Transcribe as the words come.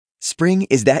Spring,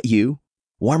 is that you?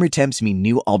 Warmer temps mean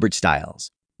new Allbirds styles.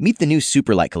 Meet the new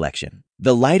Superlight collection,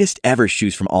 the lightest ever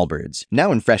shoes from Allbirds,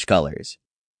 now in fresh colors.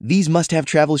 These must-have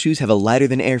travel shoes have a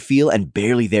lighter-than-air feel and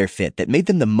barely-there fit that made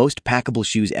them the most packable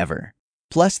shoes ever.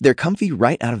 Plus, they're comfy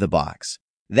right out of the box.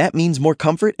 That means more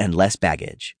comfort and less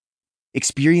baggage.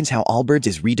 Experience how Allbirds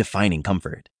is redefining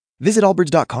comfort. Visit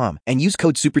allbirds.com and use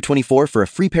code SUPER24 for a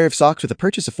free pair of socks with a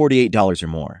purchase of $48 or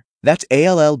more. That's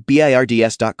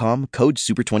ALLBIRDS.com, code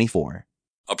SUPER24.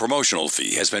 A promotional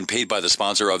fee has been paid by the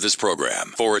sponsor of this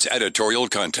program for its editorial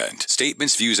content.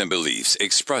 Statements, views, and beliefs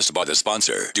expressed by the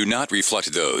sponsor do not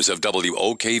reflect those of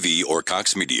WOKV or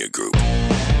Cox Media Group.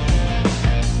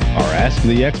 Our Ask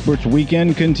the Experts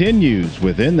weekend continues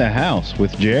within the house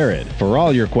with Jared. For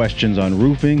all your questions on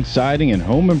roofing, siding, and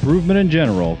home improvement in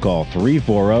general, call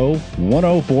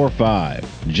 340-1045.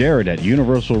 Jared at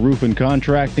Universal Roof and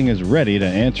Contracting is ready to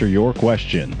answer your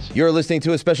questions. You're listening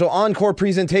to a special encore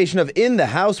presentation of In the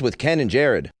House with Ken and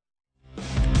Jared.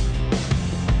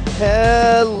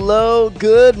 Hello,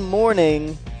 good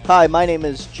morning. Hi, my name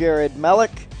is Jared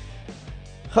Mellick,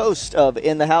 host of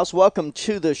In the House. Welcome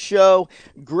to the show.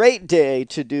 Great day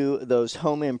to do those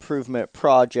home improvement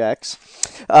projects.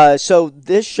 So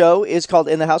this show is called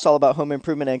In the House, all about home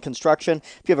improvement and construction.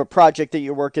 If you have a project that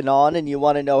you're working on and you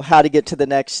want to know how to get to the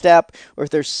next step, or if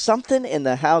there's something in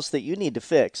the house that you need to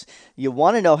fix, you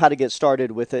want to know how to get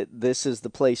started with it, this is the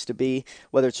place to be.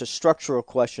 Whether it's a structural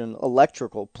question,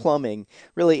 electrical, plumbing,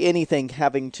 really anything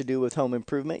having to do with home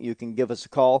improvement, you can give us a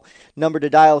call. Number to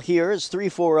dial here is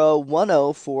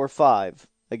 340-1045.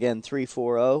 Again,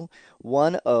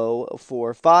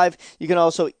 340-1045. You can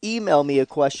also email me a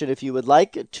question if you would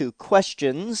like to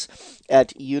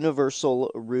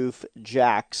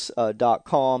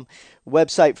questions@universalroofjacks.com.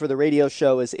 Website for the radio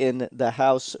show is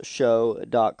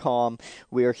inthehouseshow.com.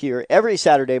 We are here every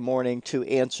Saturday morning to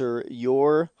answer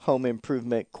your home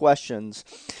improvement questions.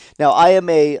 Now, I am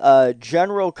a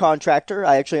general contractor.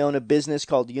 I actually own a business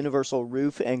called Universal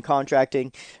Roof and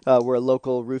Contracting. We're a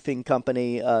local roofing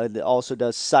company that also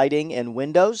does siding and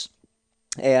windows.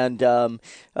 And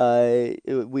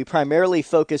we primarily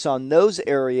focus on those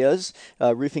areas,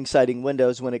 roofing, siding,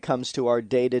 windows, when it comes to our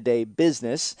day-to-day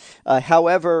business.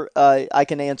 However, I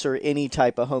can answer any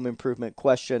type of home improvement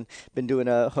question. Been doing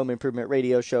a home improvement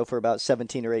radio show for about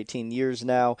 17 or 18 years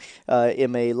now.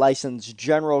 I'm a licensed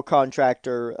general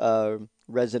contractor,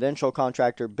 residential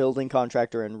contractor, building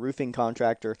contractor, and roofing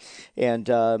contractor, and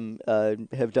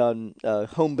have done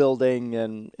home building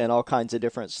and all kinds of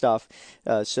different stuff.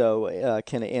 So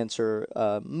can answer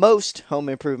most home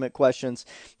improvement questions.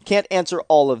 Can't answer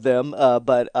all of them,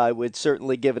 but I would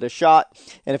certainly give it a shot.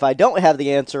 And if I don't have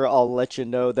the answer, I'll let you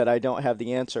know that I don't have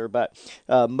the answer. But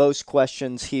most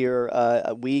questions here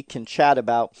we can chat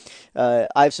about. I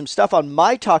have some stuff on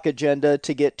my talk agenda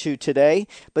to get to today,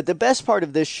 but the best part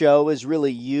of this show is really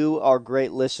you, our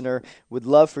great listener. Would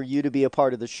love for you to be a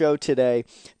part of the show today.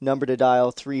 Number to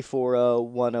dial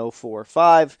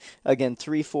 340-1045. Again,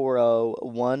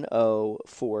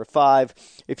 340-1045.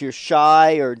 If you're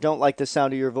shy or don't like the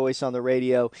sound of your voice on the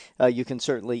radio, you can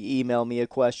certainly email me a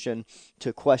question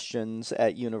to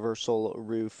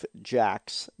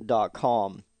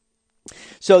questions@universalroofjacks.com.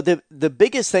 So the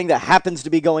biggest thing that happens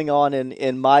to be going on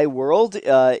in my world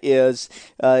is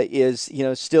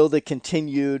still the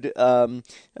continued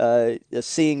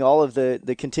seeing all of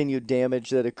the continued damage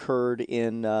that occurred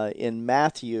in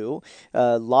Matthew.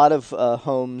 A lot of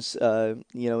homes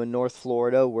in North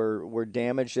Florida were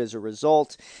damaged as a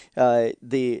result.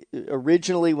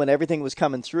 Originally when everything was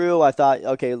coming through, I thought,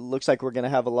 okay, it looks like we're going to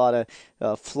have a lot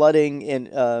of flooding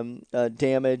and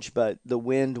damage, but the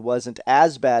wind wasn't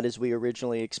as bad as we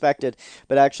originally expected.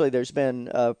 But actually, there's been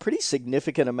a pretty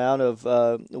significant amount of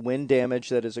wind damage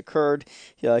that has occurred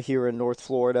here in North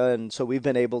Florida, and so we've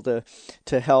been able to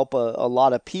help a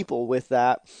lot of people with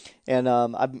that. And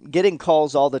I'm getting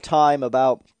calls all the time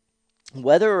about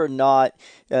whether or not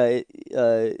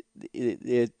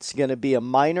it's going to be a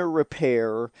minor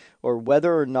repair or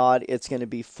whether or not it's going to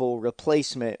be full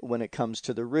replacement when it comes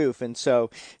to the roof. And so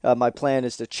my plan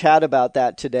is to chat about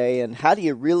that today. And how do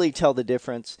you really tell the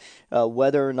difference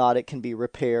whether or not it can be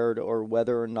repaired or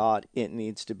whether or not it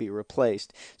needs to be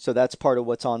replaced? So that's part of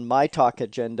what's on my talk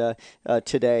agenda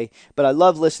today. But I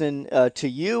love listening to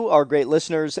you, our great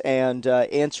listeners, and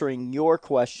answering your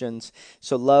questions.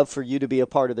 So love for you to be a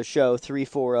part of the show,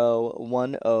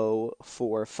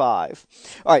 340-1045.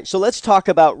 All right, so let's talk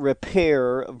about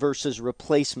repair versus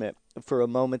replacement for a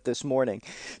moment this morning.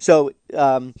 So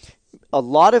a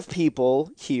lot of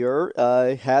people here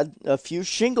had a few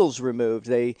shingles removed.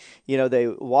 They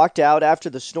walked out after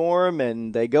the storm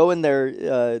and they go in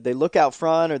they look out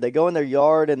front or they go in their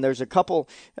yard and there's a couple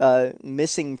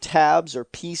missing tabs or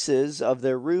pieces of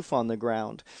their roof on the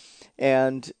ground.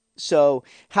 And so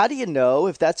how do you know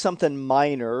if that's something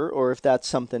minor or if that's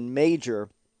something major?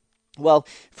 Well,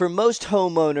 for most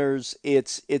homeowners,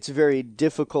 it's very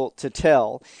difficult to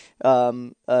tell.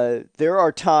 There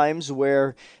are times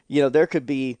where there could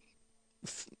be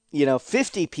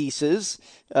 50 pieces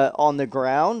on the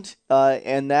ground,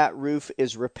 and that roof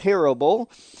is repairable.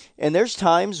 And there's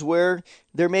times where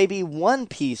there may be one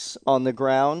piece on the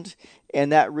ground,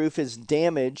 and that roof is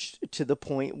damaged to the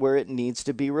point where it needs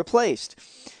to be replaced.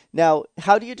 Now,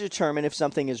 how do you determine if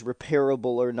something is repairable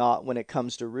or not when it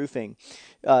comes to roofing?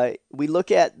 We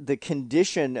look at the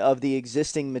condition of the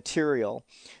existing material.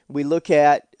 We look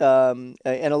at, and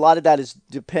a lot of that is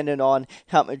dependent on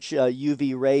how much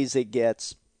UV rays it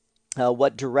gets.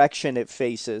 What direction it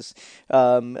faces,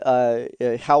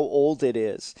 how old it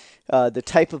is, the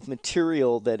type of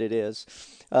material that it is.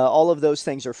 All of those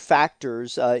things are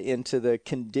factors into the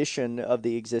condition of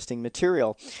the existing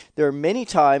material. There are many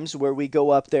times where we go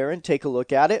up there and take a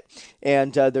look at it,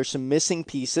 and there's some missing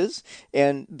pieces,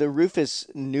 and the roof is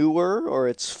newer or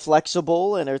it's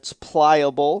flexible and it's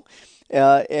pliable.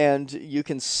 And you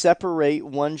can separate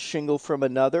one shingle from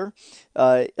another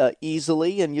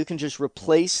easily, and you can just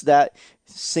replace that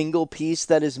single piece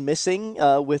that is missing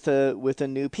with a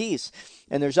new piece.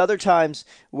 And there's other times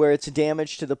where it's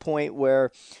damaged to the point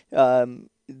where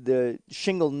the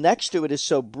shingle next to it is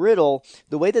so brittle,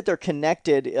 the way that they're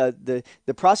connected,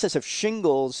 the process of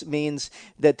shingles means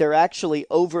that they're actually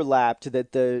overlapped,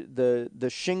 that the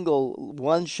shingle,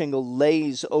 one shingle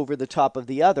lays over the top of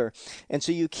the other. And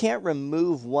so you can't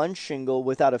remove one shingle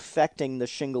without affecting the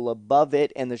shingle above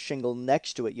it and the shingle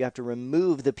next to it. You have to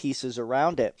remove the pieces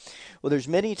around it. Well, there's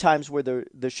many times where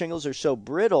the shingles are so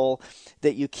brittle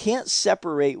that you can't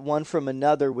separate one from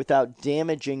another without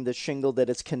damaging the shingle that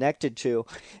it's connected to.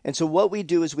 And so what we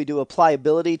do is we do a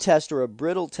pliability test or a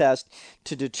brittle test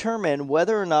to determine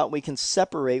whether or not we can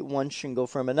separate one shingle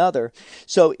from another.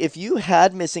 So if you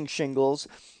had missing shingles,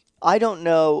 I don't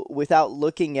know without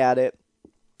looking at it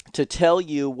to tell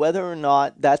you whether or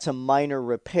not that's a minor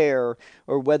repair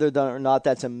or whether or not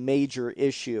that's a major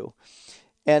issue.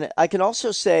 And I can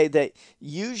also say that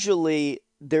usually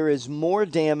there is more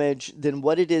damage than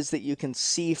what it is that you can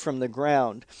see from the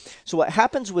ground. So what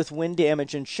happens with wind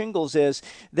damage and shingles is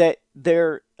that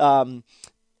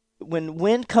when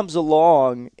wind comes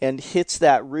along and hits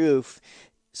that roof,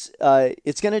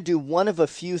 it's going to do one of a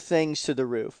few things to the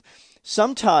roof.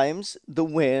 Sometimes the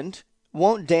wind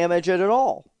won't damage it at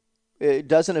all. It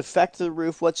doesn't affect the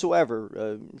roof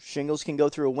whatsoever. Shingles can go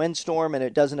through a windstorm and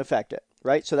it doesn't affect it,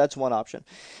 right? So that's one option.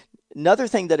 Another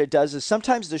thing that it does is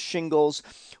sometimes the shingles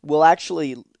will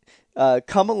actually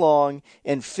come along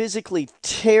and physically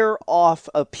tear off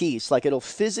a piece, like it'll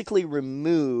physically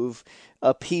remove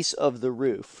a piece of the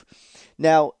roof.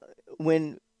 Now,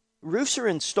 when roofs are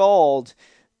installed,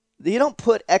 you don't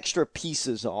put extra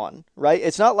pieces on, right?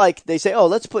 It's not like they say, oh,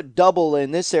 let's put double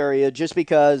in this area just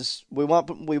because we want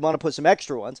to put some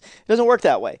extra ones. It doesn't work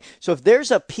that way. So if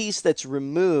there's a piece that's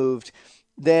removed,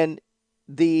 then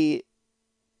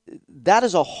that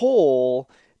is a hole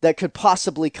that could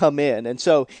possibly come in. And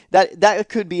so that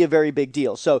could be a very big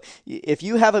deal. So if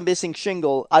you have a missing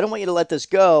shingle, I don't want you to let this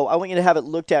go. I want you to have it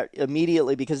looked at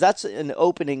immediately because that's an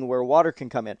opening where water can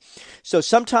come in. So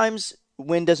sometimes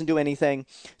wind doesn't do anything.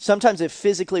 Sometimes it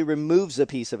physically removes a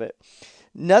piece of it.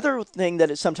 Another thing that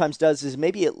it sometimes does is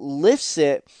maybe it lifts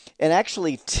it and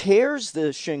actually tears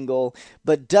the shingle,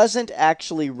 but doesn't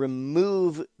actually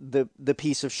remove the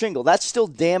piece of shingle. That's still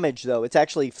damage, though. It's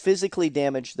actually physically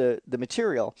damaged the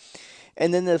material.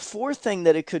 And then the fourth thing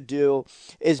that it could do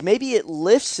is maybe it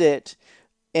lifts it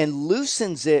and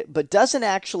loosens it, but doesn't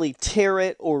actually tear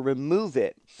it or remove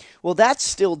it. Well, that's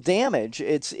still damage.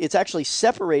 It's actually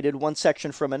separated one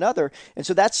section from another, and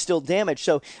so that's still damage.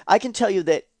 So I can tell you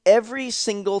that every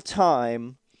single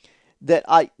time that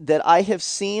I have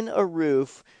seen a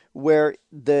roof where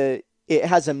it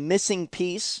has a missing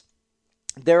piece,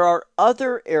 there are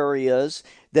other areas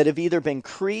that have either been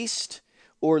creased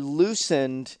or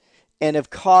loosened and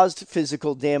have caused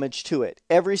physical damage to it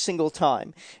every single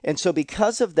time. And so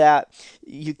because of that,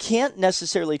 you can't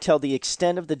necessarily tell the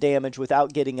extent of the damage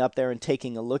without getting up there and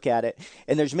taking a look at it.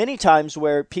 And there's many times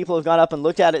where people have gone up and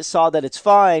looked at it, saw that it's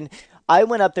fine. I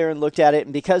went up there and looked at it,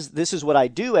 and because this is what I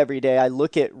do every day, I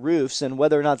look at roofs and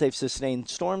whether or not they've sustained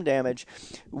storm damage.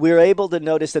 We're able to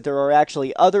notice that there are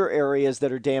actually other areas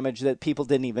that are damaged that people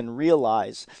didn't even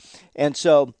realize. And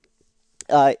so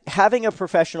having a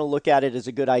professional look at it is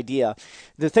a good idea.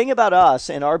 The thing about us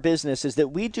and our business is that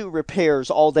we do repairs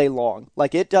all day long.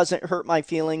 Like, it doesn't hurt my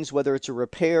feelings whether it's a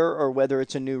repair or whether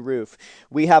it's a new roof.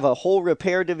 We have a whole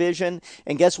repair division,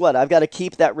 and guess what? I've got to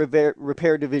keep that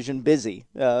repair division busy.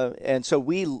 And so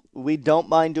we don't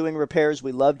mind doing repairs.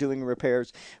 We love doing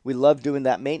repairs. We love doing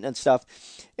that maintenance stuff.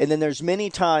 And then there's many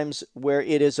times where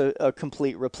it is a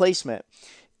complete replacement.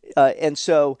 And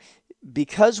so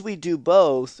because we do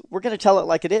both, we're going to tell it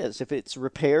like it is. If it's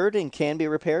repaired and can be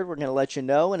repaired, we're going to let you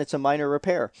know, and it's a minor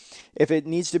repair. If it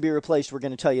needs to be replaced, we're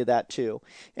going to tell you that too.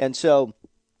 And so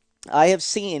I have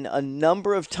seen a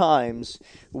number of times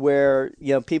where,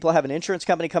 people have an insurance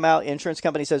company come out, insurance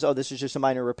company says, oh, this is just a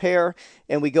minor repair,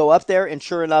 and we go up there, and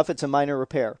sure enough, it's a minor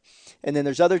repair. And then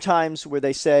there's other times where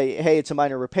they say, hey, it's a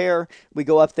minor repair. We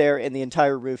go up there, and the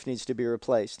entire roof needs to be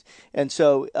replaced. And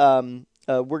so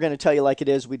we're going to tell you like it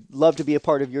is. We'd love to be a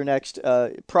part of your next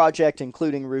project,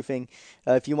 including roofing.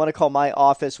 If you want to call my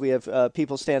office, we have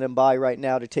people standing by right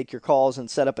now to take your calls and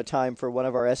set up a time for one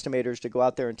of our estimators to go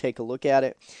out there and take a look at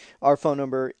it. Our phone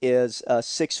number is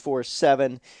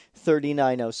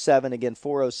 647-3907. Again,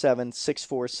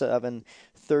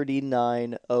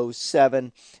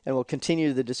 407-647-3907. And we'll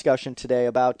continue the discussion today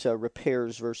about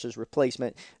repairs versus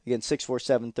replacement. Again,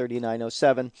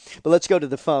 647-3907. But let's go to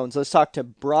the phones. Let's talk to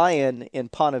Brian in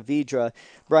Ponte Vedra.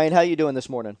 Brian, how you doing this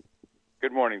morning?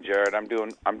 Good morning, Jared. I'm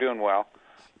doing well.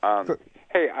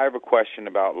 Hey, I have a question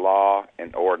about law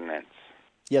and ordinance.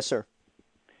 Yes, sir.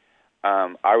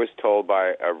 I was told by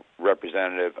a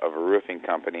representative of a roofing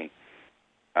company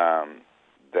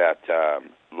that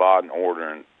law and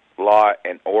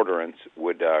ordinance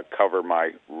would cover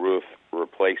my roof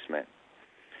replacement.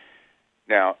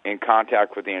 Now, in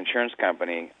contact with the insurance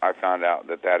company, I found out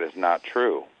that is not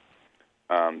true.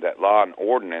 That law and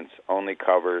ordinance only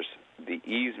covers the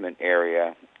easement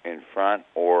area in front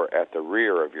or at the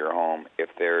rear of your home. If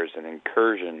there's an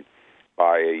incursion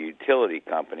by a utility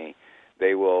company,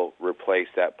 they will replace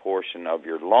that portion of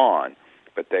your lawn,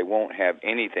 but they won't have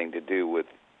anything to do with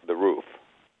the roof.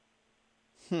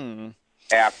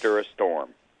 After a storm.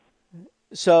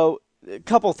 So, a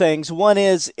couple things. One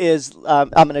is I'm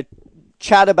going to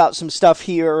chat about some stuff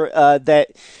here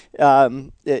that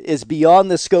is beyond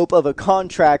the scope of a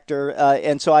contractor,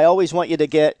 and so I always want you to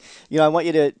get, I want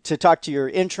you to talk to your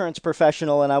insurance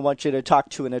professional, and I want you to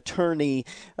talk to an attorney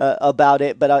about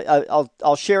it. But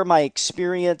I'll share my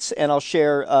experience, and I'll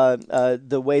share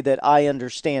the way that I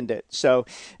understand it. So,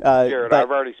 Jared, I've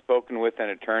already spoken with an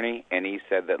attorney, and he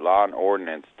said that law and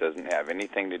ordinance doesn't have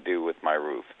anything to do with my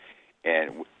roof,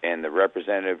 and the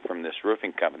representative from this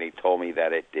roofing company told me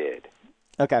that it did.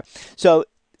 Okay, so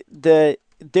there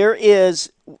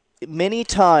is many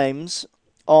times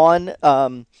on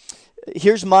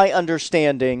here's my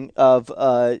understanding of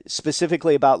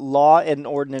specifically about law and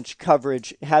ordinance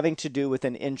coverage having to do with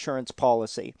an insurance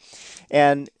policy,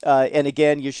 and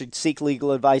again, you should seek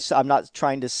legal advice. I'm not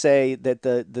trying to say that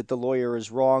the lawyer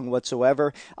is wrong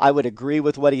whatsoever. I would agree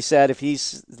with what he said. If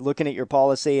he's looking at your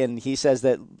policy and he says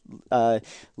that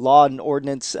law and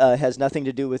ordinance has nothing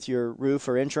to do with your roof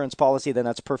or insurance policy, then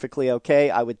that's perfectly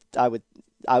okay.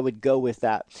 I would go with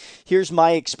that. Here's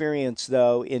my experience,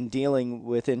 though, in dealing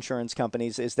with insurance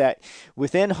companies is that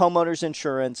within homeowners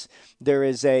insurance, there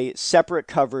is a separate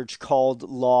coverage called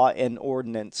law and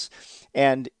ordinance.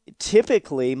 And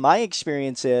typically, my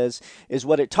experience is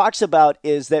what it talks about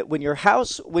is that when your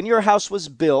house was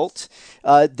built,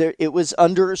 it was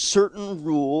under certain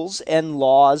rules and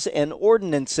laws and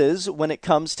ordinances when it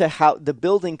comes to how the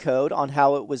building code on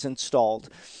how it was installed.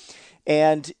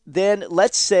 And then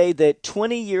let's say that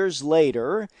 20 years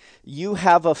later, you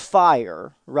have a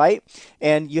fire, right?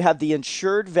 And you have the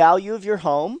insured value of your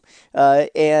home,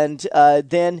 and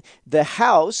then the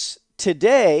house.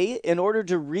 Today, in order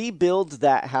to rebuild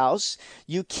that house,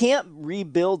 you can't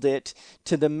rebuild it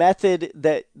to the method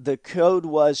that the code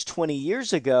was 20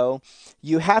 years ago.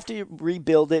 You have to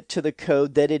rebuild it to the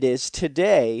code that it is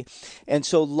today. And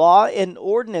so law and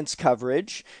ordinance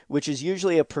coverage, which is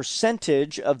usually a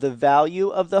percentage of the value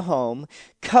of the home,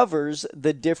 covers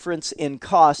the difference in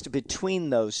cost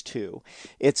between those two.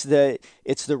 It's the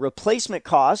replacement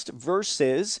cost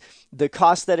versus the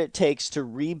cost that it takes to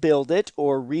rebuild it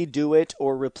or redo it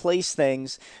or replace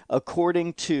things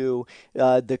according to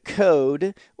the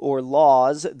code or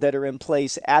laws that are in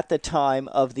place at the time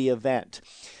of the event.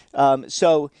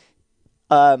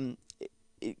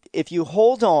 if you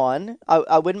hold on,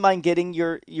 I wouldn't mind getting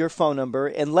your phone number,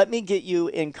 and let me get you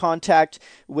in contact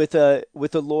with a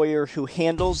lawyer who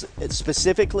handles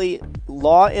specifically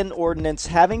law and ordinance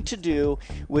having to do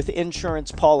with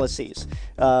insurance policies.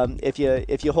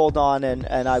 If you hold on,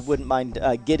 and I wouldn't mind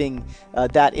getting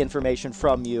that information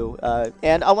from you.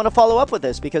 And I want to follow up with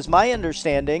this because my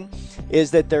understanding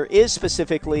is that there is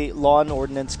specifically law and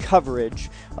ordinance coverage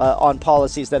on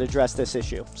policies that address this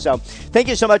issue. So thank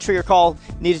you so much for your call.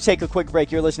 Need to take a quick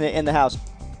break. You're listening to In the House.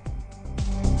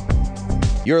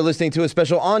 You're listening to a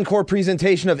special encore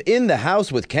presentation of In the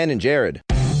House with Ken and Jared.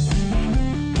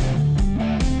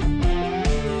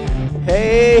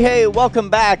 Hey, welcome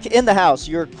back. In the House.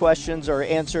 Your questions are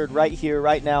answered right here,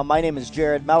 right now. My name is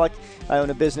Jared Malik. I own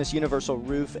a business, Universal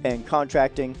Roof and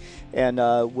Contracting, and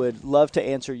would love to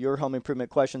answer your home improvement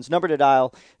questions. Number to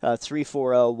dial,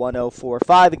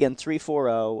 340-1045. Again,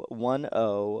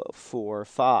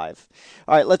 340-1045.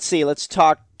 All right, let's see. Let's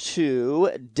talk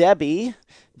to Debbie.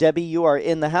 Debbie, you are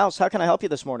in the house. How can I help you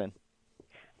this morning?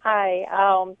 Hi.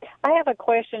 I have a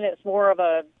question. It's more of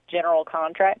a general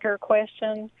contractor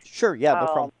question. Sure, yeah, no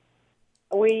problem.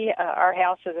 Our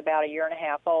house is about a year and a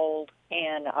half old,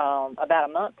 and about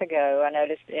a month ago, I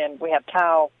noticed we have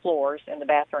tile floors in the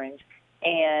bathrooms,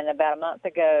 and about a month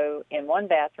ago, in one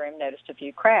bathroom, noticed a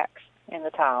few cracks in the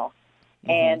tile.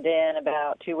 Mm-hmm. And then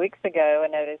about 2 weeks ago, I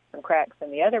noticed some cracks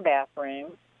in the other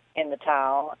bathroom in the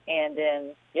tile, and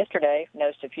then yesterday,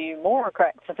 noticed a few more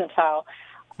cracks in the tile.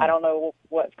 I don't know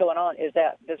what's going on. Does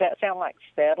that sound like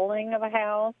settling of a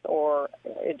house, or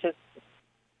it just,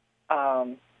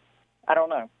 I don't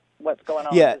know what's going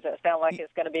on. Yeah. Does that sound like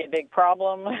it's going to be a big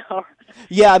problem?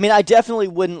 Yeah, I mean, I definitely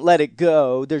wouldn't let it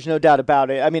go. There's no doubt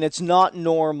about it. I mean, it's not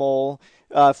normal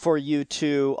for you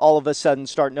to all of a sudden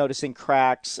start noticing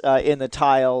cracks in the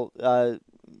tile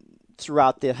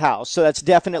throughout the house. So that's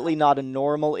definitely not a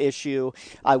normal issue.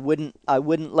 I wouldn't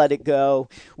let it go.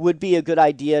 Would be a good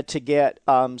idea to get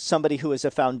somebody who is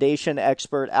a foundation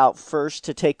expert out first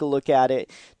to take a look at it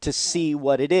to see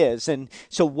what it is. And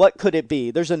so what could it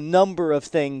be? There's a number of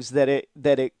things that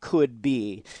it could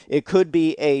be. It could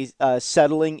be a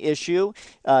settling issue.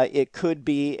 It could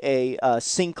be a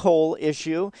sinkhole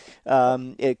issue.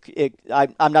 I'm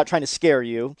not trying to scare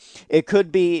you. It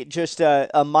could be just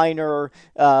a minor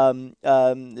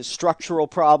structural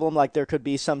problem, like there could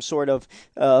be some sort of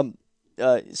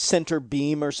center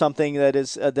beam or something that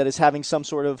is having some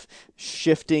sort of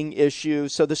shifting issue.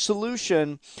 So the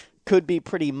solution could be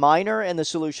pretty minor, and the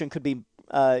solution could be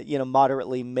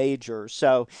moderately major.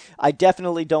 So I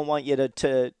definitely don't want you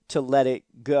to let it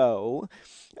go.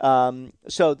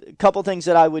 So a couple things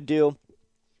that I would do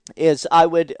is I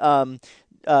would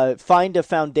find a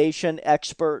foundation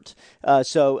expert.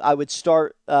 So I would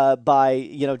start by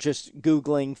just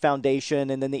Googling foundation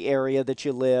and then the area that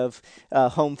you live,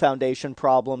 home foundation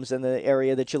problems in the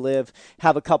area that you live.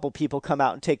 Have a couple people come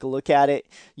out and take a look at it.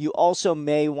 You also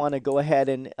may want to go ahead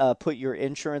and put your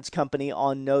insurance company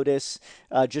on notice.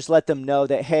 Just let them know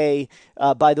that, hey,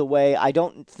 by the way, I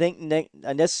don't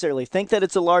necessarily think that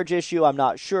it's a large issue. I'm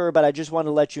not sure, but I just want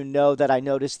to let you know that I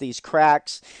noticed these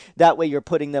cracks. That way you're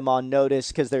putting them on notice,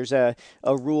 because there's a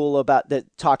rule that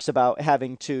talks about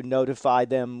having to notify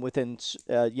them within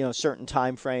certain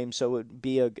time frames, so it would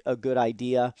be a good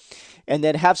idea. And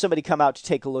then have somebody come out to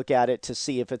take a look at it to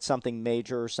see if it's something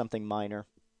major or something minor.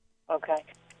 Okay.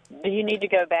 Do you need to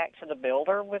go back to the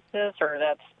builder with this, or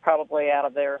that's probably out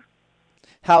of their...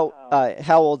 How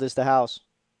old is the house?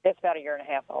 It's about a year and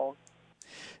a half old.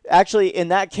 Actually, in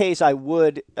that case, I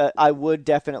would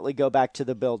definitely go back to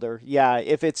the builder. Yeah,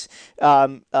 if it's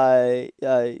anytime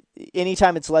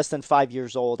it's less than 5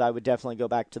 years old, I would definitely go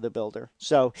back to the builder.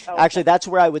 So Actually, that's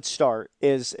where I would start.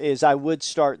 Is I would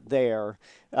start there.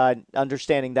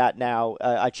 Understanding that now,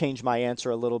 I changed my answer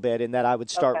a little bit, in that I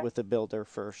would start with the builder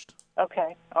first.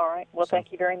 Okay. All right. Well,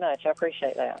 thank you very much. I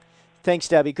appreciate that. Thanks,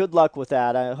 Debbie. Good luck with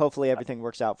that. Hopefully, everything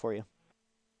works out for you.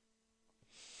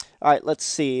 All right, let's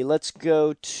see. Let's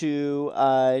go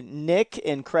to Nick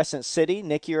in Crescent City.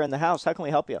 Nick, you're in the house. How can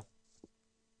we help you?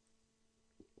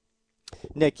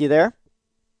 Nick, you there?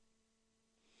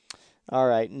 All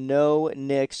right, no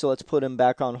Nick, so let's put him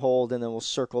back on hold, and then we'll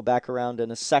circle back around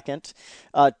in a second.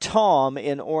 Tom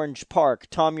in Orange Park.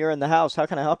 Tom, you're in the house. How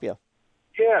can I help you?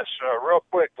 Yes, real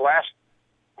quick.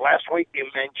 Last week you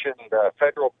mentioned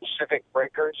Federal Pacific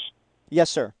breakers. Yes,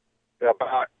 sir.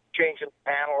 About changing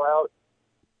the panel out.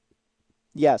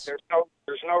 Yes. There's no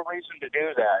reason to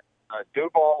do that.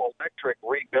 Duval Electric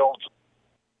rebuilds.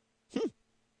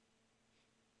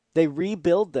 They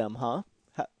rebuild them, huh?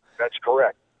 That's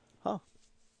correct. Huh.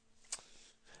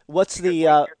 What's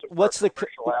the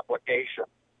commercial application?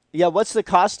 Yeah, what's the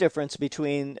cost difference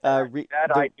between That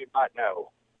I do not know.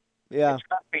 yeah. It's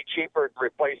got to be cheaper to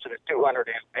replace a 200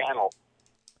 amp panel.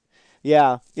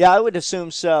 Yeah, yeah, I would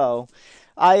assume so.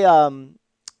 I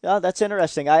Oh, that's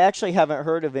interesting. I actually haven't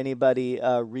heard of anybody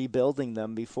rebuilding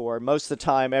them before. Most of the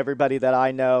time, everybody that I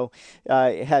know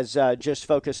has just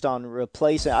focused on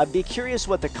replacing. I'd be curious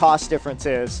what the cost difference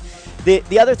is.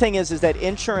 The other thing is that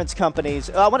insurance companies.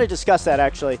 I want to discuss that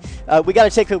actually. We got to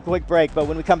take a quick break, but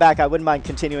when we come back, I wouldn't mind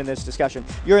continuing this discussion.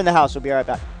 You're in the house. We'll be right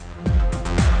back.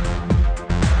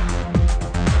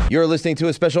 You're listening to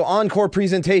a special encore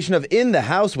presentation of In the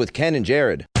House with Ken and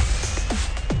Jared.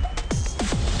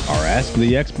 Our Ask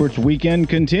the Experts weekend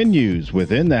continues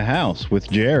within the house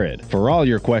with Jared. For all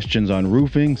your questions on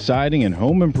roofing, siding, and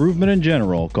home improvement in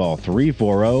general, call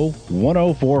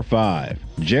 340-1045.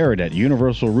 Jared at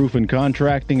Universal Roof and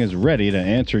Contracting is ready to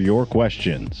answer your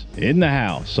questions. In the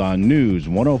house on News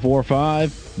 1045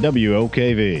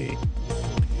 WOKV.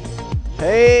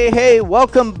 Hey,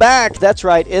 welcome back. That's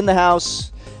right, In the House.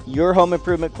 Your home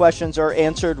improvement questions are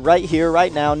answered right here,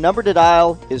 right now. Number to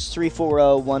dial is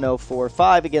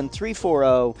 340-1045. Again,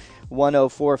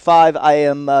 340-1045. I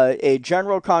am a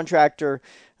general contractor,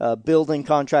 building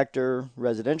contractor,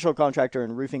 residential contractor,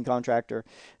 and roofing contractor.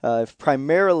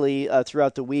 Primarily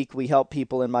throughout the week, we help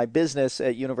people in my business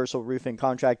at Universal Roofing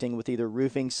Contracting with either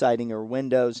roofing, siding, or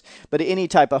windows. But any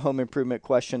type of home improvement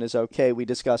question is okay. We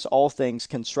discuss all things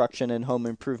construction and home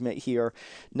improvement here.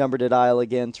 Number to dial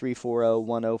again,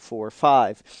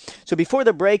 340-1045. So before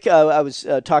the break, I was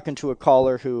talking to a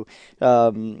caller who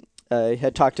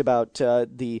had talked about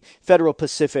the Federal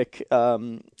Pacific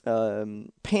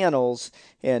panels,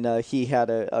 and he had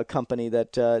a company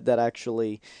that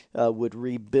actually would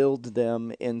rebuild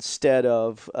them instead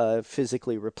of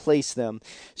physically replace them.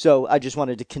 So I just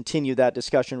wanted to continue that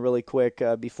discussion really quick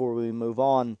before we move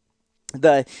on.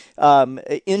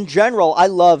 In general, I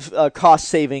love cost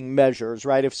saving measures,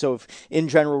 right? If in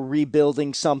general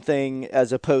rebuilding something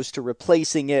as opposed to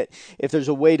replacing it, if there's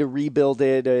a way to rebuild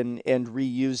it and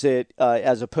reuse it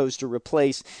as opposed to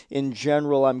replace, in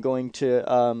general, I'm going to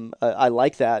I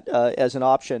like that as an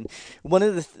option. One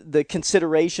of the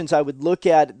considerations I would look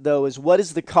at though is what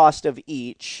is the cost of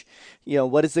each?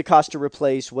 What is the cost to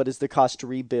replace? What is the cost to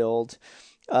rebuild?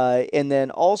 And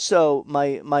then also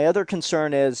my other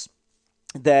concern is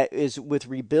that is with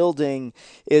rebuilding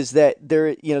is that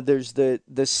there's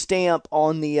the stamp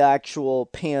on the actual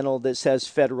panel that says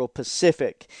Federal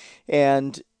Pacific,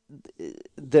 and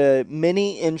the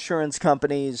many insurance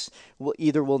companies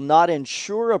will not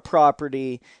insure a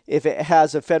property if it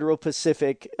has a Federal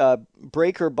Pacific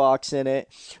breaker box in it,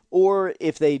 or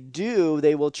if they do,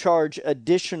 they will charge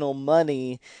additional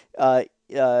money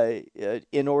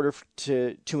in order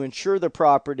to insure the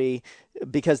property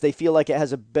because they feel like it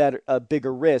has a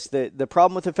bigger risk. The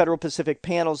problem with the Federal Pacific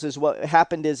panels is what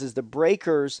happened is the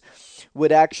breakers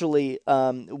would actually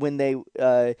when they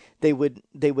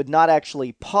would not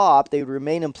actually pop, they would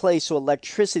remain in place, so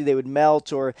electricity, they would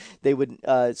melt, or they would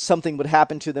something would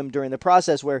happen to them during the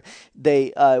process where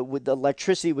the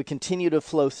electricity would continue to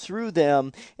flow through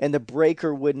them, and the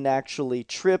breaker wouldn't actually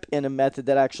trip in a method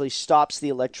that actually stops the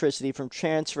electricity from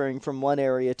transferring from one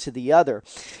area to the other.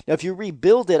 Now, if you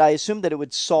rebuild it, I assume that it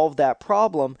would solve that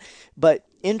problem, but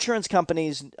insurance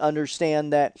companies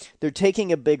understand that they're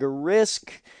taking a bigger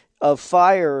risk of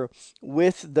fire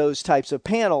with those types of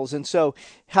panels. And so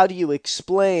how do you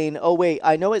explain, oh, wait,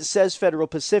 I know it says Federal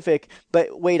Pacific,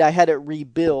 but wait, I had it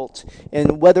rebuilt,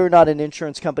 and whether or not an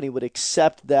insurance company would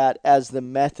accept that as the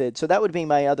method. So that would be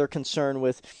my other concern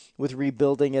with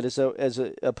rebuilding it as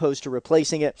opposed to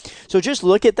replacing it. So just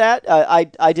look at that.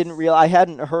 I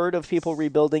hadn't heard of people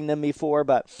rebuilding them before,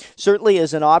 but certainly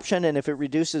as an option, and if it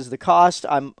reduces the cost,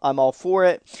 I'm all for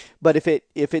it. But if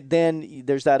it then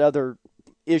there's that other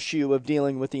issue of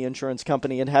dealing with the insurance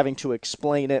company and having to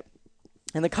explain it.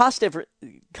 And the cost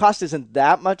isn't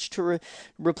that much to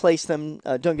replace them.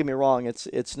 Don't get me wrong; it's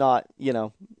not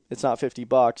it's not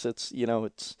 $50.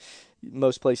 It's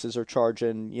most places are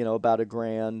charging about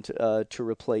 $1,000 to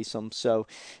replace them. So,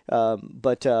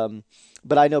 but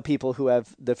I know people who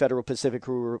have the Federal Pacific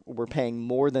who were paying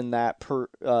more than that per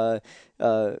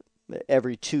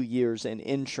every 2 years in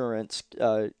insurance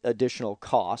additional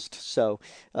cost. So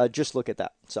just look at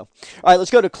that. So, all right,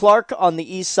 let's go to Clark on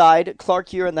the east side.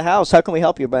 Clark, you're in the house. How can we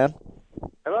help you, man?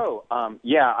 Hello. I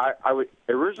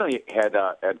originally had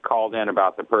called in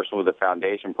about the person with the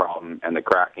foundation problem and the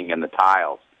cracking in the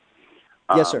tiles.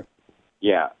 Yes, sir.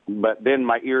 Yeah, but then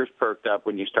my ears perked up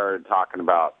when you started talking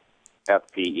about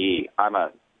FPE. I'm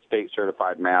a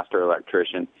state-certified master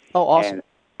electrician. Oh, awesome. And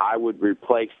I would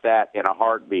replace that in a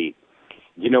heartbeat.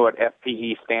 You know what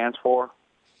FPE stands for?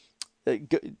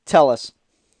 Tell us.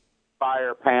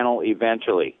 Fire panel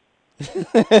eventually.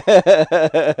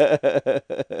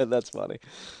 That's funny.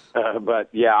 But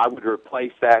yeah, I would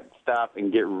replace that stuff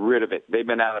and get rid of it. They've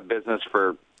been out of business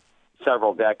for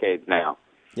several decades now.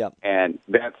 Yep. And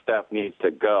that stuff needs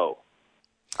to go.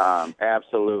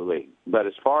 Absolutely. But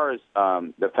as far as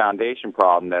the foundation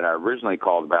problem that I originally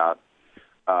called about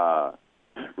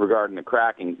regarding the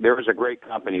cracking, there was a great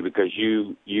company because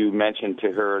you mentioned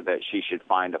to her that she should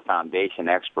find a foundation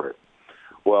expert.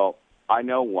 Well, I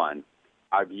know one.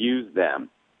 I've used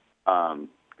them.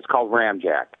 It's called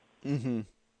Ramjack. Mm-hmm.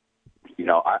 You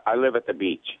know, I live at the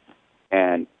beach,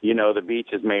 and, you know, the beach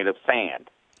is made of sand.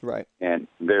 Right. And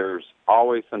there's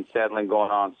always some settling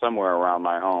going on somewhere around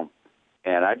my home.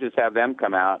 And I just have them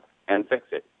come out and fix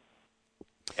it.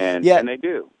 And they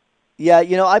do. Yeah,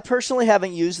 you know, I personally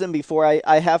haven't used them before.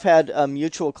 I have had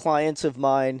mutual clients of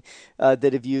mine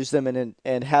that have used them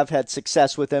and have had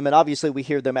success with them. And obviously we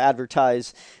hear them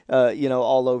advertise,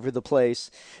 all over the place.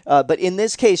 But in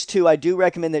this case, too, I do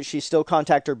recommend that she still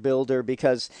contact her builder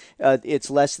because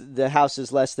the house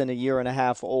is less than a year and a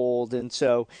half old. And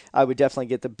so I would definitely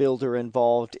get the builder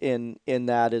involved in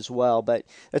that as well. But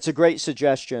it's a great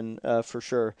suggestion for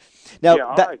sure. Now,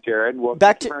 all right, Jared. Well,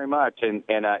 thank you very much. And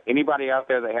anybody out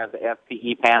there that has the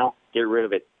FPE panel, get rid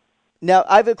of it. Now,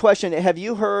 I have a question. Have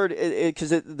you heard, because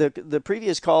the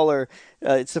previous caller,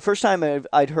 it's the first time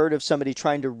I'd heard of somebody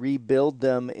trying to rebuild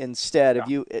them instead.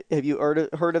 Yeah. Have you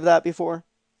heard of that before?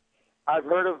 I've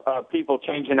heard of people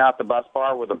changing out the bus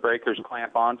bar where the breakers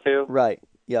clamp onto. Right,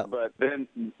 yeah. But then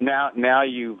now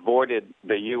you voided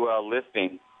the UL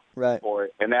listing for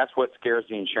it, and that's what scares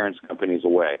the insurance companies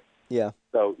away. Yeah.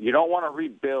 So you don't want to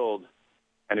rebuild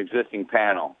an existing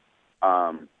panel.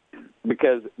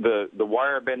 Because the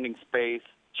wire bending space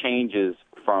changes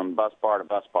from bus bar to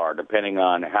bus bar depending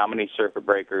on how many circuit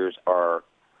breakers are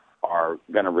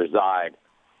going to reside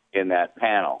in that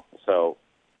panel. So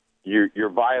you're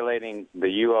violating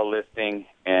the UL listing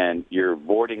and you're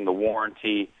voiding the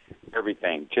warranty,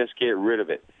 everything. Just get rid of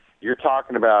it. You're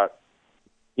talking about,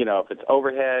 if it's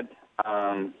overhead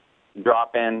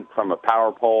drop in from a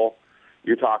power pole,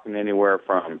 you're talking anywhere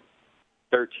from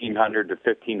 $1,300 to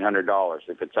 $1,500.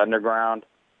 If it's underground,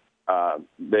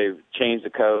 they've changed the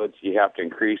codes. You have to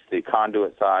increase the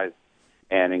conduit size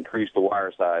and increase the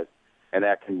wire size, and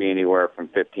that can be anywhere from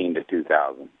 $15,000 to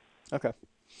 $2,000. Okay.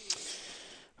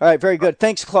 All right, very good.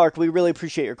 Thanks, Clark. We really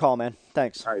appreciate your call, man.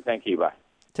 Thanks. All right, thank you. Bye.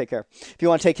 Take care. If you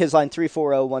want to take his line,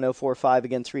 340-1045.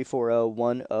 Again,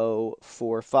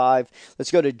 340-1045.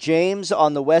 Let's go to James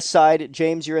on the west side.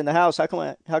 James, you're in the house. How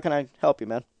can I help you,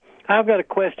 man? I've got a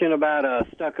question about a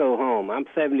stucco home. I'm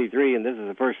 73, and this is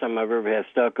the first time I've ever had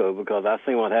stucco because I've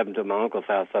seen what happened to my uncle's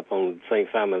house up on St.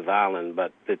 Simon's Island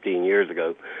about 15 years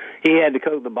ago. He had to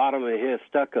coat the bottom of his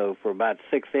stucco for about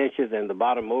 6 inches and the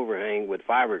bottom overhang with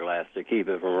fiberglass to keep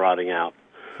it from rotting out,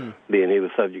 being he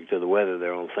was subject to the weather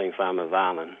there on St. Simon's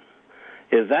Island.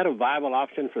 Is that a viable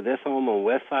option for this home on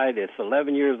West Side? It's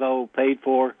 11 years old, paid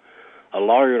for. A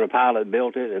lawyer and a pilot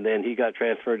built it, and then he got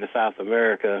transferred to South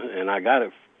America, and I got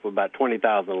it for about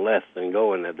 $20,000 less than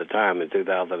going at the time in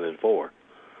 2004.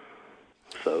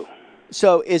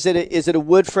 So is it a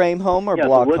wood frame home or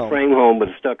block home? Yeah, it's a wood frame home with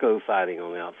a stucco siding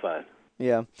on the outside.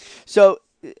 Yeah. So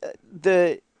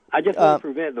I just want to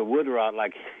prevent the wood rot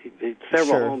like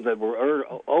several homes that were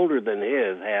older than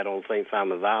his had on St.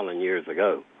 Simon's Island years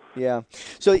ago. Yeah.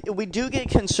 So we do get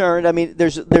concerned. I mean,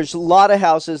 there's a lot of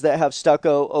houses that have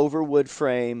stucco over wood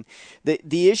frame.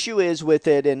 The issue is with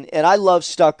it, and I love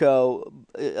stucco,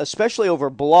 especially over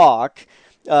block.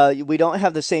 We don't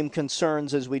have the same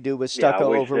concerns as we do with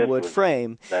stucco over wood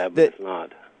frame. But it's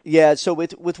not. Yeah, so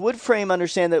with wood frame,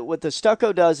 understand that what the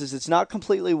stucco does is it's not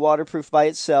completely waterproof by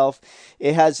itself.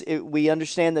 We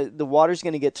understand that the water's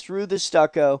going to get through the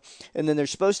stucco, and then there's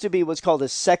supposed to be what's called a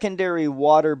secondary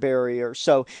water barrier.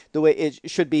 So the way it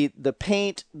should be the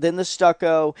paint, then the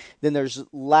stucco, then there's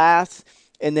lath,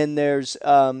 and then there's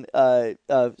some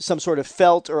sort of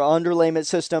felt or underlayment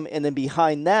system, and then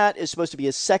behind that is supposed to be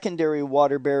a secondary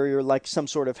water barrier, like some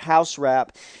sort of house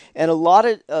wrap. And a lot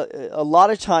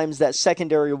of times that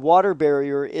secondary water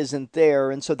barrier isn't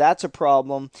there, and so that's a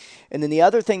problem. And then the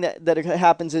other thing that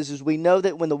happens is we know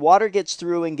that when the water gets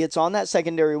through and gets on that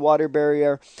secondary water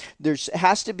barrier, there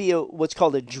has to be what's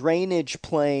called a drainage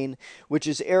plane, which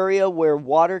is area where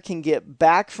water can get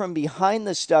back from behind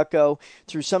the stucco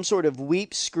through some sort of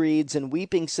weep screeds and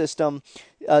weeping system,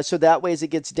 so that way as it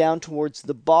gets down towards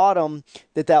the bottom,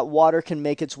 that water can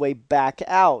make its way back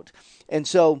out. And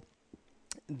so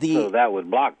that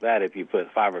would block that if you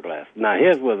put fiberglass. Now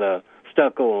his was a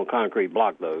stucco on concrete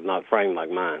block though, not framed like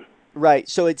mine. Right.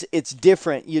 So it's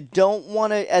different. You don't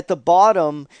want to at the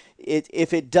bottom.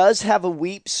 If it does have a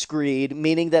weep screed,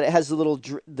 meaning that it has a little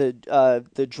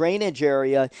the drainage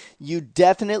area, you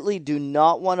definitely do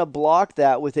not want to block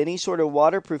that with any sort of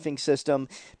waterproofing system,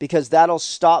 because that'll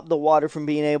stop the water from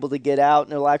being able to get out,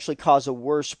 and it'll actually cause a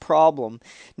worse problem.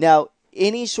 Now,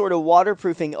 any sort of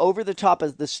waterproofing over the top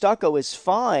of the stucco is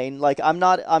fine. Like, I'm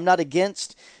not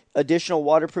against additional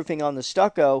waterproofing on the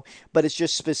stucco, but it's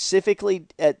just specifically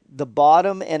at the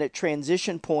bottom and at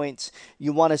transition points,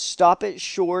 you want to stop it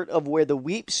short of where the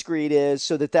weep screed is,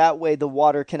 so that way the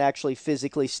water can actually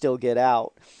physically still get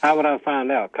out. How would I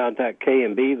find out? Contact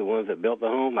K&B, the ones that built the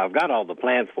home. I've got all the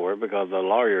plans for it because the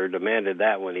lawyer demanded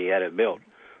that when he had it built,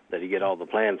 that he get all the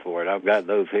plans for it. I've got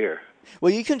those here.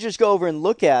 Well, you can just go over and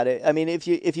look at it. I mean, if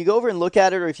you go over and look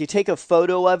at it, or if you take a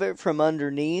photo of it from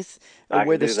underneath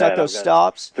where the stucco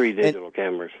stops. 3 digital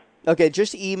cameras. Okay,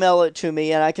 just email it to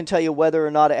me, and I can tell you whether or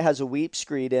not it has a weep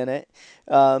screed in it.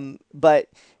 But,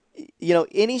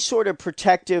 any sort of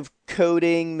protective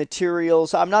coating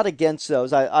materials, I'm not against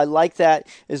those. I like that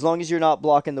as long as you're not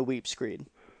blocking the weep screed.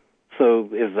 So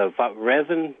is the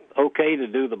resin okay to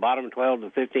do the bottom 12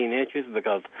 to 15 inches?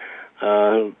 Because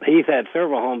he's had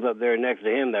several homes up there next to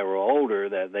him that were older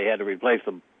that they had to replace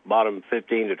the bottom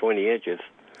 15 to 20 inches.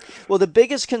 Well, the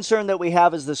biggest concern that we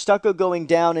have is the stucco going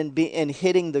down and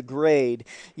hitting the grade.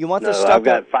 You want the stucco. I've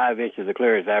got 5 inches of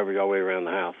clearance average all the way around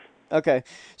the house. Okay.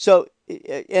 So,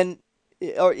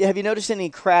 or have you noticed any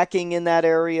cracking in that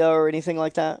area or anything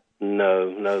like that?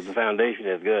 No, the foundation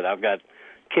is good. I've got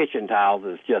kitchen tiles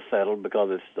that's just settled because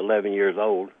it's 11 years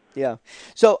old. Yeah.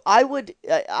 So I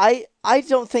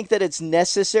don't think that it's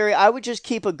necessary. I would just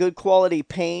keep a good quality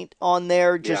paint on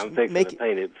there. Just I'm fixing to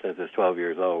paint it since it's 12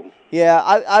 years old. Yeah,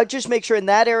 I'd just make sure in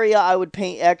that area I would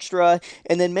paint extra,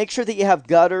 and then make sure that you have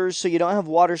gutters so you don't have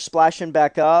water splashing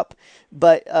back up.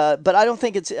 But I don't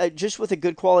think it's just with a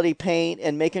good quality paint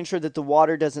and making sure that the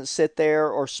water doesn't sit there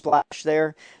or splash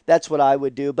there. That's what I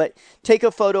would do. But take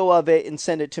a photo of it and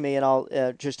send it to me, and I'll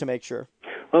just to make sure.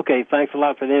 Okay, thanks a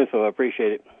lot for the info. I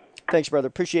appreciate it. Thanks, brother.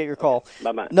 Appreciate your call.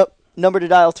 Bye-bye. Number to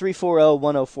dial,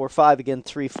 340-1045. Again,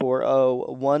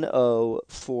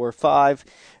 340-1045.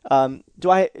 Do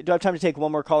I have time to take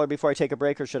one more caller before I take a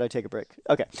break, or should I take a break?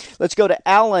 Okay. Let's go to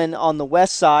Alan on the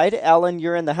west side. Alan,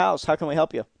 you're in the house. How can we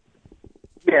help you?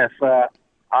 Yes, I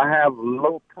have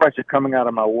low pressure coming out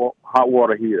of my hot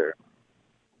water heater.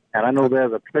 And I know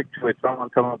there's a trick to it. Someone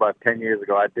told me about 10 years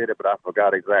ago I did it, but I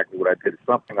forgot exactly what I did.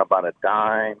 Something about a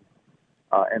dime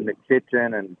in the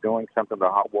kitchen and doing something to the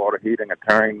hot water heating and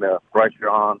turning the pressure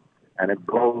on, and it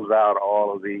blows out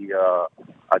all of the,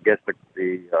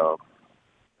 the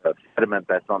sediment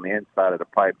that's on the inside of the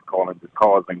pipe,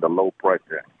 causing the low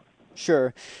pressure.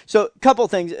 Sure. So a couple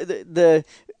things. Is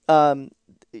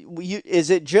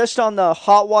it just on the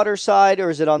hot water side, or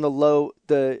is it on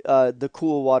the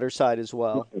cool water side as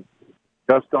well?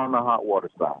 Just on the hot water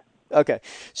side. Okay.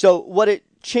 So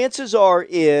chances are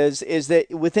is that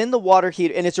within the water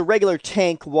heater, and it's a regular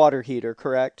tank water heater,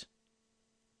 correct?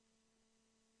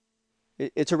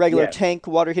 It's a regular tank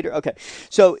water heater? Okay.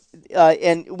 So,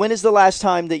 and when is the last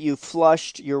time that you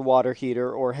flushed your water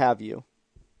heater, or have you?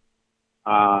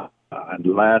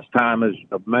 Last time is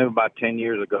maybe about 10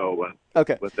 years ago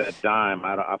with that dime.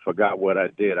 I forgot what I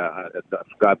did. I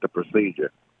forgot the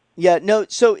procedure. Yeah, no.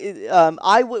 So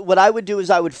what I would do is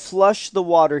I would flush the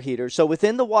water heater. So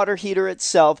within the water heater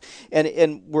itself,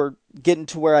 and we're getting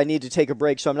to where I need to take a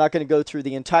break, so I'm not going to go through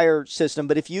the entire system.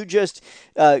 But if you just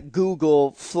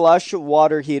Google flush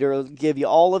water heater, it'll give you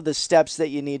all of the steps that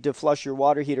you need to flush your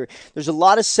water heater. There's a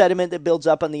lot of sediment that builds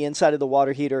up on the inside of the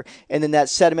water heater, and then that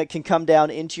sediment can come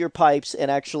down into your pipes and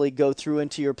actually go through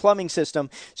into your plumbing system.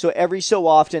 So every so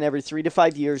often, every 3 to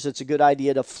 5 years, it's a good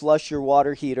idea to flush your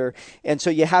water heater. And so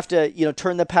you have to,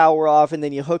 turn the power off, and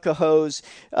then you hook a hose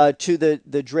to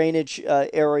the drainage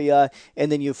area,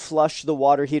 and then you flush the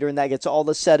water heater, and that gets all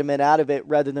the sediment out of it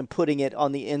rather than putting it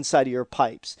on the inside of your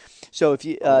pipes. So if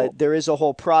you there is a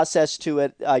whole process to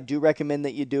it. I do recommend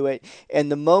that you do it.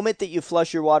 And the moment that you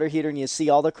flush your water heater and you see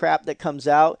all the crap that comes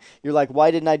out, you're like, why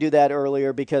didn't I do that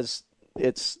earlier? Because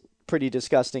it's pretty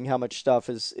disgusting how much stuff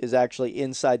is actually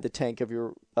inside the tank of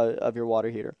your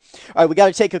water heater. All right, we got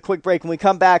to take a quick break. When we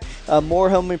come back, more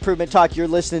home improvement talk. You're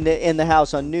listening to In the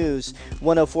House on News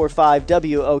 104.5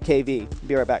 WOKV.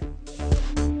 Be right back.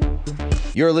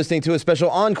 You're listening to a special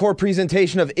encore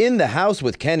presentation of In the House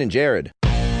with Ken and Jared.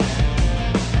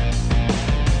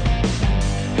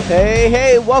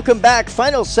 Hey, welcome back.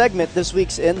 Final segment this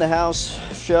week's In the House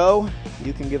show.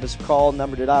 you can give us a call.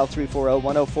 Number to dial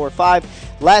 340-1045.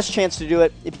 Last chance to do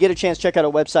it. If you get a chance, check out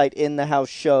our website,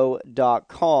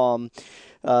 inthehouseshow.com.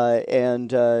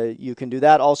 And you can do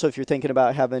that. Also, if you're thinking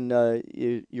about having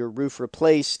your roof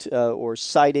replaced or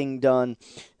siding done,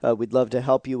 we'd love to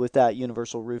help you with that.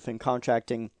 Universal Roofing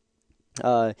Contracting.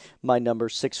 My number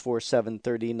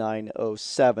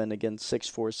 647-3907. Again,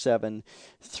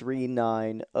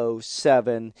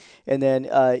 647-3907. And then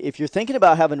if you're thinking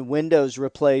about having windows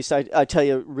replaced, I tell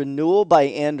you, Renewal by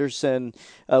Andersen,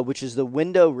 which is the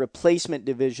window replacement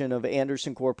division of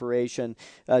Andersen Corporation,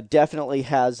 definitely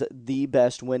has the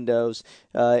best windows.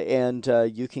 And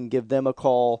you can give them a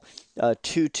call,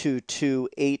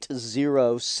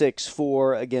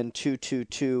 222-8064. Again,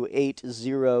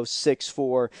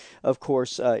 222-8064. Of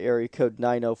course, area code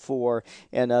 904.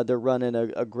 And they're running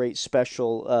a great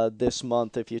special this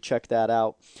month if you check that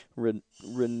out.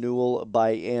 Renewal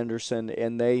by Andersen.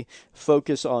 And they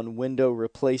focus on window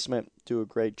replacement. Do a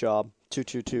great job.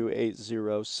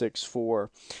 222-8064.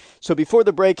 So before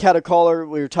the break, had a caller.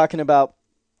 We were talking about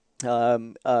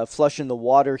flushing the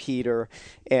water heater,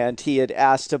 and he had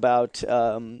asked about,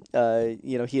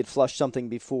 he had flushed something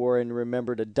before and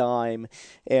remembered a dime.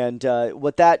 And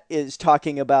what that is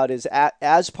talking about is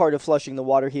as part of flushing the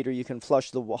water heater, you can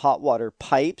flush the hot water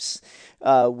pipes,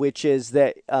 which is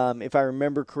that, if I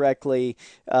remember correctly,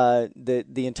 the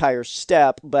entire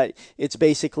step, but it's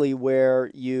basically where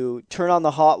you turn on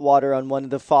the hot water on one of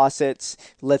the faucets,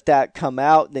 let that come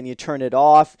out, then you turn it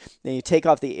off, then you take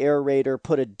off the aerator,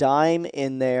 put a dime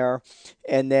in there,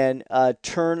 and then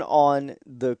turn on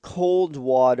the cold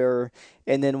water.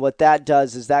 And then what that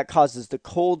does is that causes the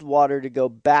cold water to go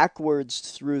backwards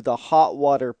through the hot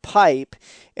water pipe,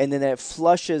 and then it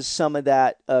flushes some of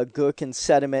that gook and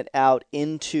sediment out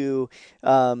into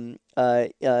the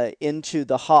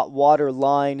hot water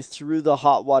line through the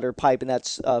hot water pipe, and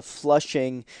that's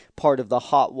flushing part of the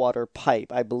hot water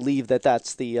pipe. I believe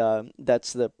that's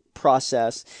the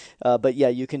process, but yeah,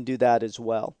 you can do that as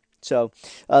well. So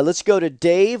let's go to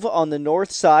Dave on the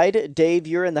north side. Dave,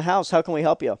 you're in the house. How can we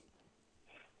help you?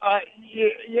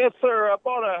 Yes, sir. I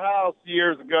bought a house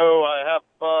years ago. I have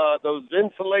those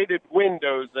insulated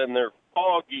windows, and they're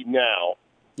foggy now.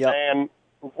 Yep. And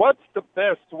what's the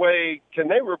best way? Can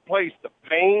they replace the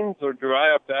panes, or do I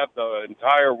have to have the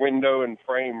entire window and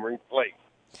frame replaced?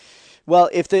 Well,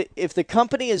 if the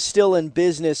company is still in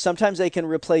business, sometimes they can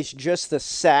replace just the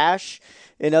sash.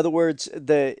 In other words,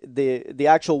 the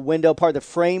actual window part, the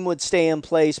frame would stay in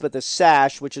place, but the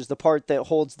sash, which is the part that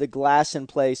holds the glass in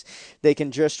place, they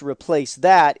can just replace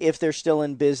that if they're still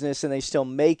in business and they still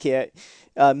make it.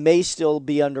 May still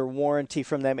be under warranty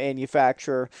from that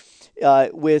manufacturer.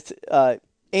 With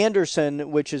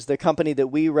Andersen, which is the company that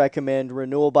we recommend,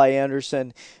 Renewal by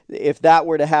Andersen, if that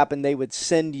were to happen, they would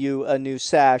send you a new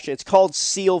sash. It's called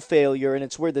seal failure, and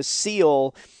it's where the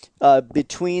seal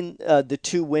between the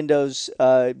two windows,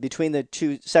 between the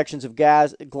two sections of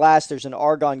glass, there's an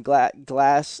argon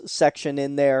glass section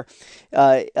in there.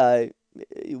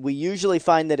 We usually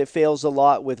find that it fails a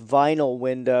lot with vinyl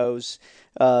windows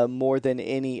more than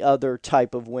any other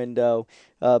type of window.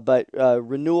 But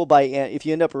Renewal by if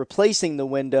you end up replacing the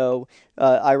window,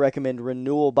 I recommend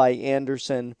Renewal by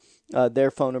Andersen.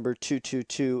 Their phone number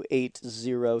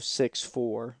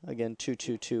 222-8064. Again,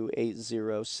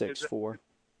 222-8064.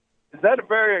 Is that a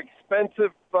very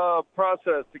expensive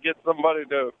process to get somebody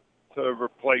to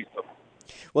replace them?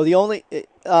 Well,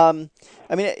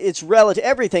 it's relative.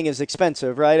 Everything is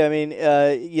expensive, right? I mean,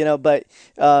 but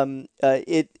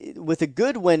with a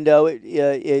good window,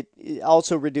 it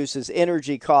also reduces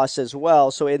energy costs as well.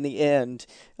 So in the end,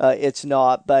 it's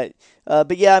not. But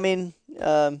yeah, I mean,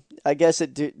 I guess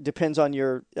it depends on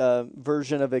your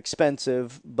version of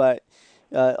expensive, but.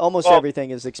 Almost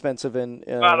everything is expensive in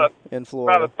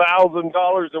Florida. About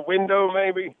 $1,000 a window,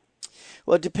 maybe?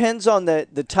 Well, it depends on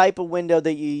the type of window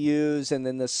that you use, and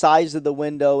then the size of the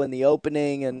window and the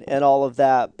opening and all of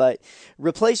that. But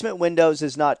replacement windows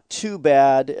is not too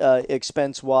bad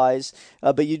expense-wise,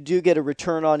 but you do get a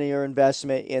return on your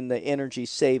investment in the energy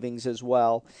savings as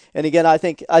well. And again, I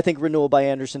think Renewal by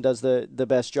Andersen does the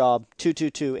best job.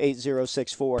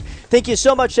 222-8064. Thank you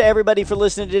so much to everybody for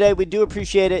listening today. We do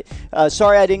appreciate it.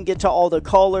 Sorry I didn't get to all the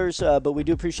callers, but we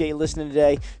do appreciate you listening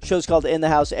today. Show's called In the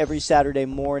House every Saturday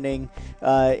morning.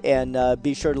 And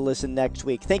be sure to listen next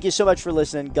week. Thank you so much for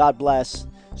listening. God bless.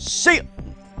 See you.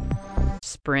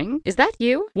 Spring? Is that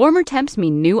you? Warmer temps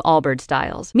mean new Allbirds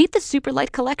styles. Meet the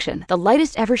Superlight Collection, the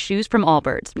lightest ever shoes from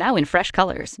Allbirds, now in fresh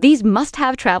colors. These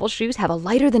must-have travel shoes have a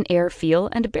lighter-than-air feel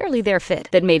and barely there fit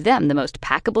that made them the most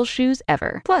packable shoes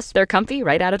ever. Plus, they're comfy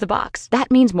right out of the box.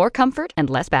 That means more comfort and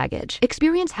less baggage.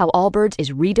 Experience how Allbirds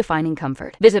is redefining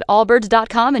comfort. Visit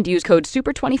allbirds.com and use code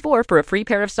SUPER24 for a free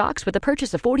pair of socks with a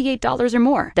purchase of $48 or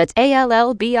more. That's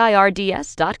ALLBIRDS.com,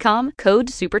 code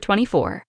SUPER24.